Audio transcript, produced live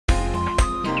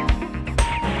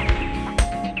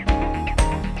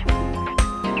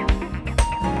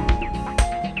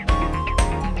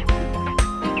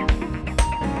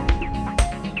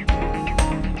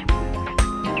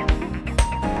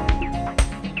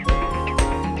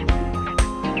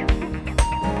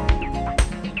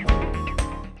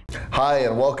Hi,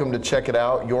 and welcome to Check It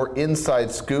Out, your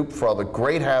inside scoop for all the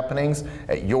great happenings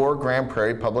at your Grand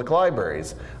Prairie Public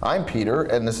Libraries. I'm Peter,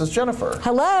 and this is Jennifer.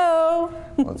 Hello.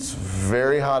 Well, it's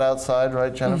very hot outside,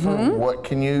 right, Jennifer? What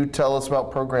can you tell us about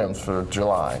programs for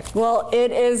July? Well,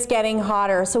 it is getting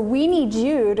hotter, so we need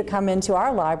you to come into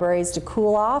our libraries to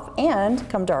cool off and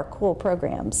come to our cool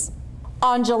programs.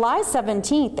 On July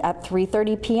 17th at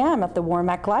 3:30 p.m. at the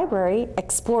Warmack Library,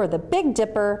 explore the Big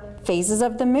Dipper, phases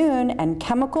of the moon, and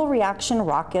chemical reaction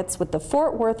rockets with the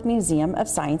Fort Worth Museum of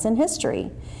Science and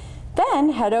History.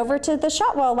 Then head over to the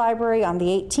Shotwell Library on the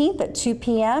 18th at 2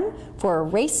 p.m. for a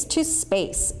Race to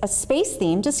Space, a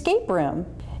space-themed escape room.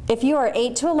 If you are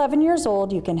 8 to 11 years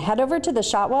old, you can head over to the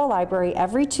Shotwell Library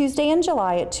every Tuesday in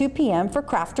July at 2 p.m. for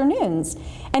Crafternoons.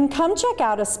 And come check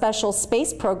out a special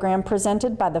space program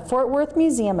presented by the Fort Worth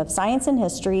Museum of Science and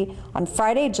History on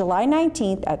Friday, July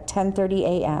 19th at 10:30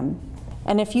 a.m.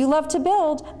 And if you love to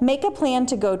build, make a plan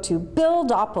to go to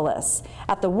Buildopolis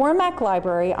at the Warmack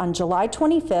Library on July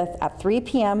 25th at 3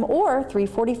 p.m. or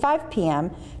 3:45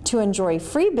 p.m. to enjoy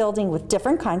free building with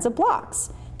different kinds of blocks.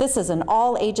 This is an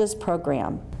all-ages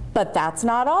program. But that's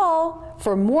not all.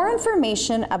 For more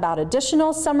information about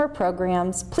additional summer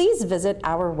programs, please visit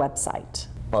our website.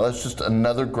 Well, that's just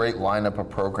another great lineup of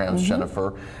programs,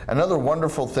 Jennifer. Another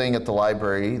wonderful thing at the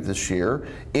library this year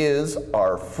is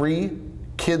our free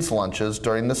kids' lunches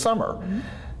during the summer.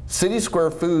 City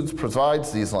Square Foods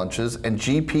provides these lunches, and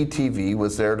GPTV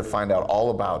was there to find out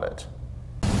all about it.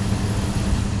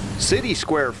 City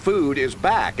Square Food is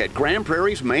back at Grand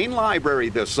Prairie's main library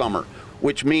this summer,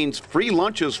 which means free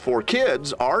lunches for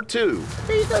kids are too.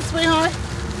 Here you go, sweetheart.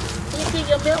 Can you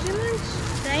get your milk?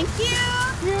 Thank you.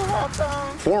 You're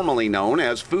welcome. Formerly known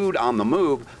as Food on the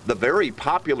Move, the very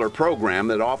popular program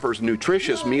that offers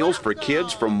nutritious meals for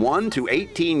kids from 1 to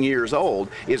 18 years old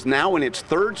is now in its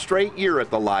third straight year at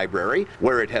the library,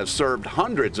 where it has served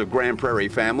hundreds of Grand Prairie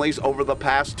families over the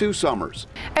past 2 summers.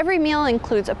 Every meal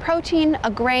includes a protein,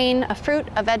 a grain, a fruit,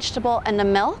 a vegetable, and a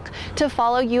milk to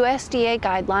follow USDA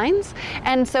guidelines.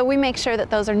 And so we make sure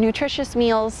that those are nutritious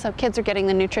meals so kids are getting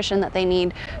the nutrition that they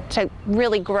need to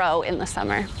really grow in the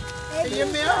summer.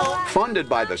 Funded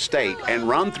by the state and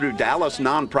run through Dallas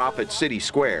nonprofit City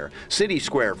Square, City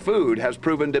Square Food has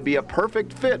proven to be a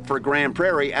perfect fit for Grand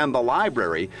Prairie and the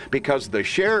library because the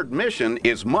shared mission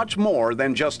is much more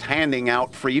than just handing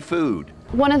out free food.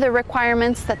 One of the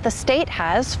requirements that the state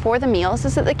has for the meals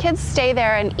is that the kids stay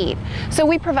there and eat. So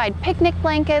we provide picnic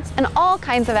blankets and all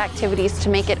kinds of activities to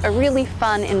make it a really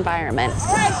fun environment.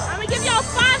 All right, I'm gonna give y'all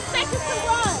 5 seconds to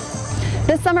run.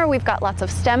 This summer we've got lots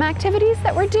of STEM activities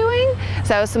that we're doing,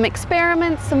 so some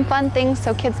experiments, some fun things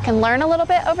so kids can learn a little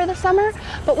bit over the summer,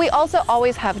 but we also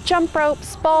always have jump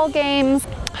ropes, ball games,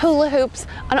 hula hoops,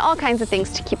 and all kinds of things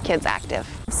to keep kids active.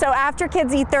 So after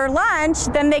kids eat their lunch,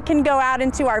 then they can go out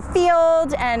into our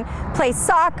field and play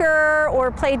soccer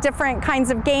or play different kinds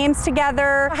of games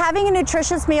together. Having a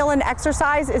nutritious meal and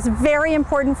exercise is very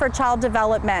important for child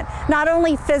development, not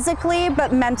only physically,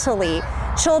 but mentally.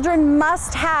 Children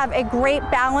must have a great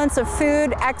balance of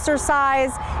food,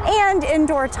 exercise, and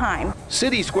indoor time.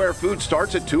 City Square Food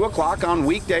starts at 2 o'clock on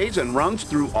weekdays and runs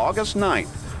through August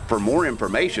 9th. For more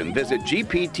information, visit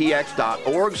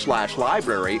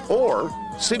gptx.org/library or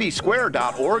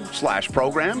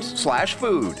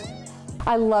citysquare.org/programs/food.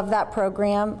 I love that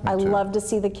program. I love to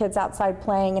see the kids outside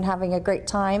playing and having a great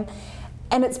time.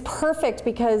 And it's perfect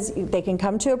because they can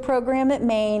come to a program at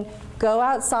Maine, go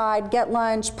outside, get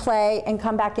lunch, play, and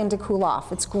come back in to cool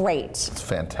off. It's great. It's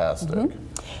fantastic.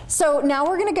 So now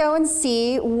we're going to go and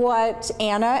see what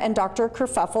Anna and Dr.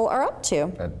 Kerfuffle are up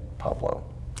to. And Pablo.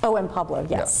 Oh, and Pablo,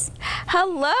 yes. Yeah.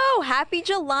 Hello, happy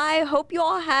July. Hope you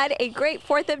all had a great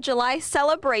 4th of July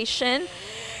celebration.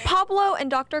 Pablo and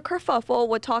Dr. Kerfuffle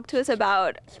would talk to us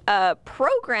about a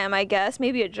program, I guess,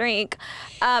 maybe a drink.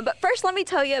 But first, let me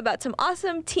tell you about some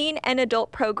awesome teen and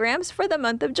adult programs for the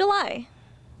month of July.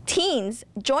 Teens,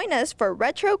 join us for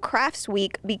Retro Crafts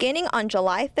Week beginning on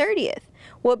July 30th.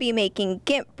 We'll be making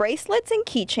GIMP bracelets and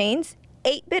keychains,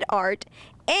 8-bit art,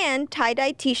 and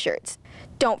tie-dye t-shirts.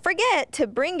 Don't forget to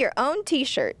bring your own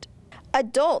t-shirt.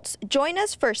 Adults, join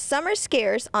us for Summer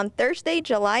Scares on Thursday,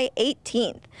 July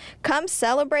 18th. Come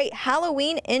celebrate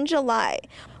Halloween in July.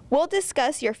 We'll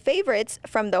discuss your favorites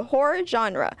from the horror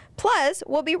genre. Plus,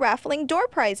 we'll be raffling door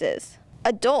prizes.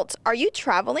 Adults, are you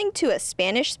traveling to a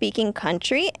Spanish-speaking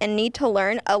country and need to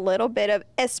learn a little bit of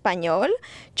Español?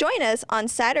 Join us on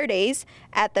Saturdays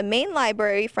at the main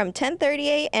library from 10:30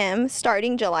 a.m.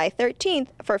 starting July 13th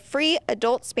for free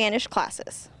adult Spanish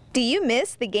classes. Do you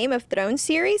miss the Game of Thrones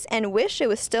series and wish it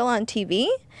was still on TV?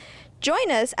 Join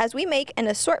us as we make an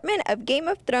assortment of Game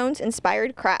of Thrones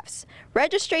inspired crafts.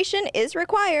 Registration is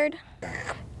required.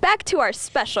 Back to our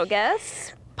special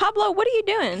guests. Pablo, what are you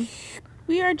doing?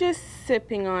 We are just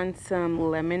sipping on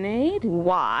some lemonade.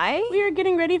 Why? We are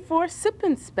getting ready for sip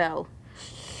and spell.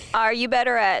 Are you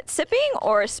better at sipping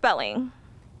or spelling?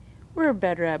 We're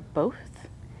better at both.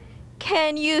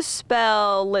 Can you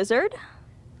spell lizard?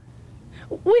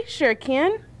 We sure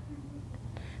can.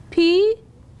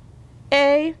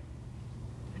 P-A-B-L-O.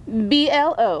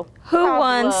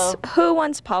 Who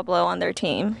wants Pablo on their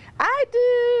team? I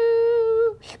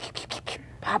do.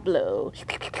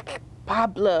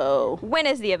 Pablo. When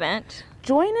is the event?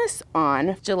 Join us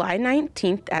on July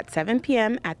 19th at 7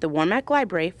 p.m. at the Warmack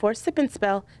Library for Sip and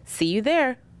Spell. See you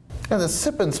there. And the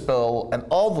Sip and Spell and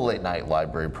all the late night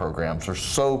library programs are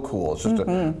so cool. It's just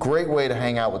a great way to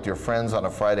hang out with your friends on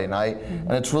a Friday night.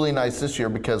 And it's really nice this year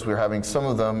because we're having some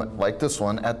of them, like this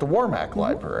one, at the Warmack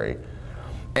Library.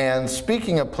 And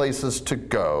speaking of places to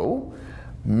go,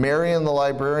 Marion the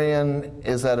librarian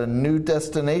is at a new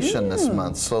destination this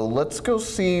month. So let's go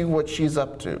see what she's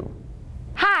up to.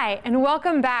 Hi, and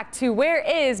welcome back to Where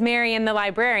is Marion the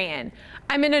Librarian?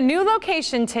 I'm in a new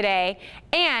location today,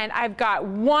 and I've got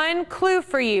one clue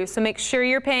for you, so make sure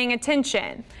you're paying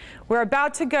attention. We're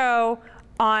about to go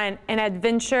on an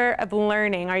adventure of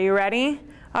learning. Are you ready?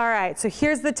 All right, so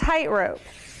here's the tightrope.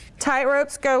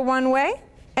 Tightropes go one way,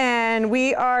 and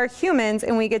we are humans,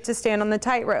 and we get to stand on the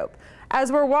tightrope.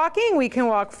 As we're walking, we can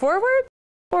walk forward,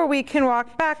 or we can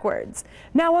walk backwards.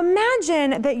 Now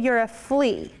imagine that you're a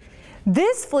flea.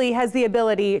 This flea has the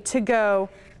ability to go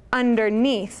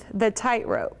underneath the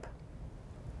tightrope.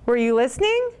 Were you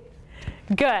listening?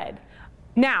 Good.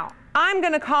 Now, I'm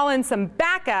going to call in some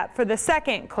backup for the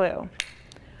second clue.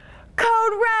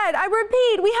 Code red. I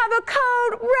repeat, we have a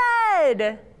code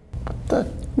red. I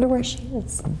wonder where she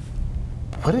is.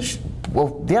 What is she?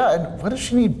 Well, yeah, and what does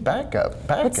she need backup?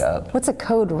 Backup? What's a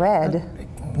code red?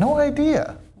 No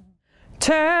idea.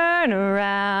 Turn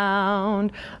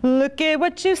around, look at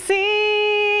what you see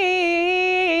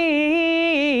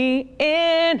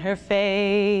in her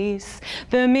face,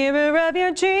 the mirror of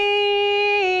your dreams.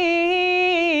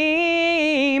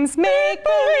 Make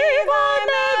believe I'm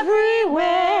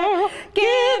everywhere,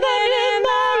 given in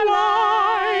the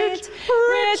light,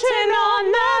 written on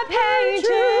the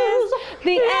pages,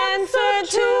 the answer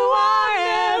to our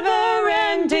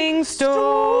ever-ending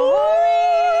story.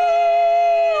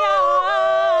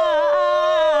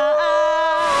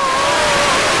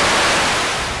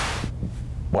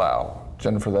 Wow,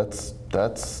 Jennifer, that's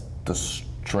the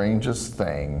strangest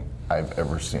thing I've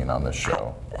ever seen on this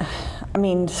show. I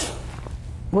mean,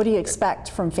 what do you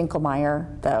expect from Finkelmeyer,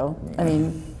 though? I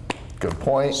mean, good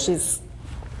point. She's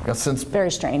since very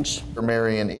strange.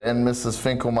 Marion and Mrs.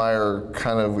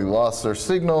 Finkelmeyer we lost their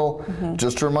signal.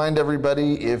 Just to remind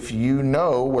everybody, if you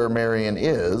know where Marion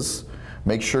is,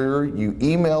 make sure you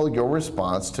email your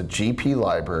response to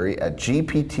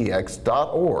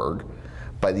gplibrary@gptx.org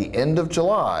by the end of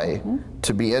July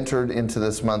to be entered into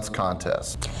this month's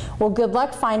contest. Well, good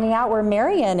luck finding out where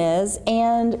Marion is,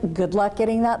 and good luck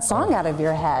getting that song out of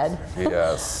your head.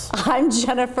 Yes. I'm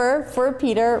Jennifer for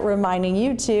Peter, reminding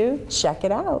you to check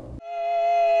it out.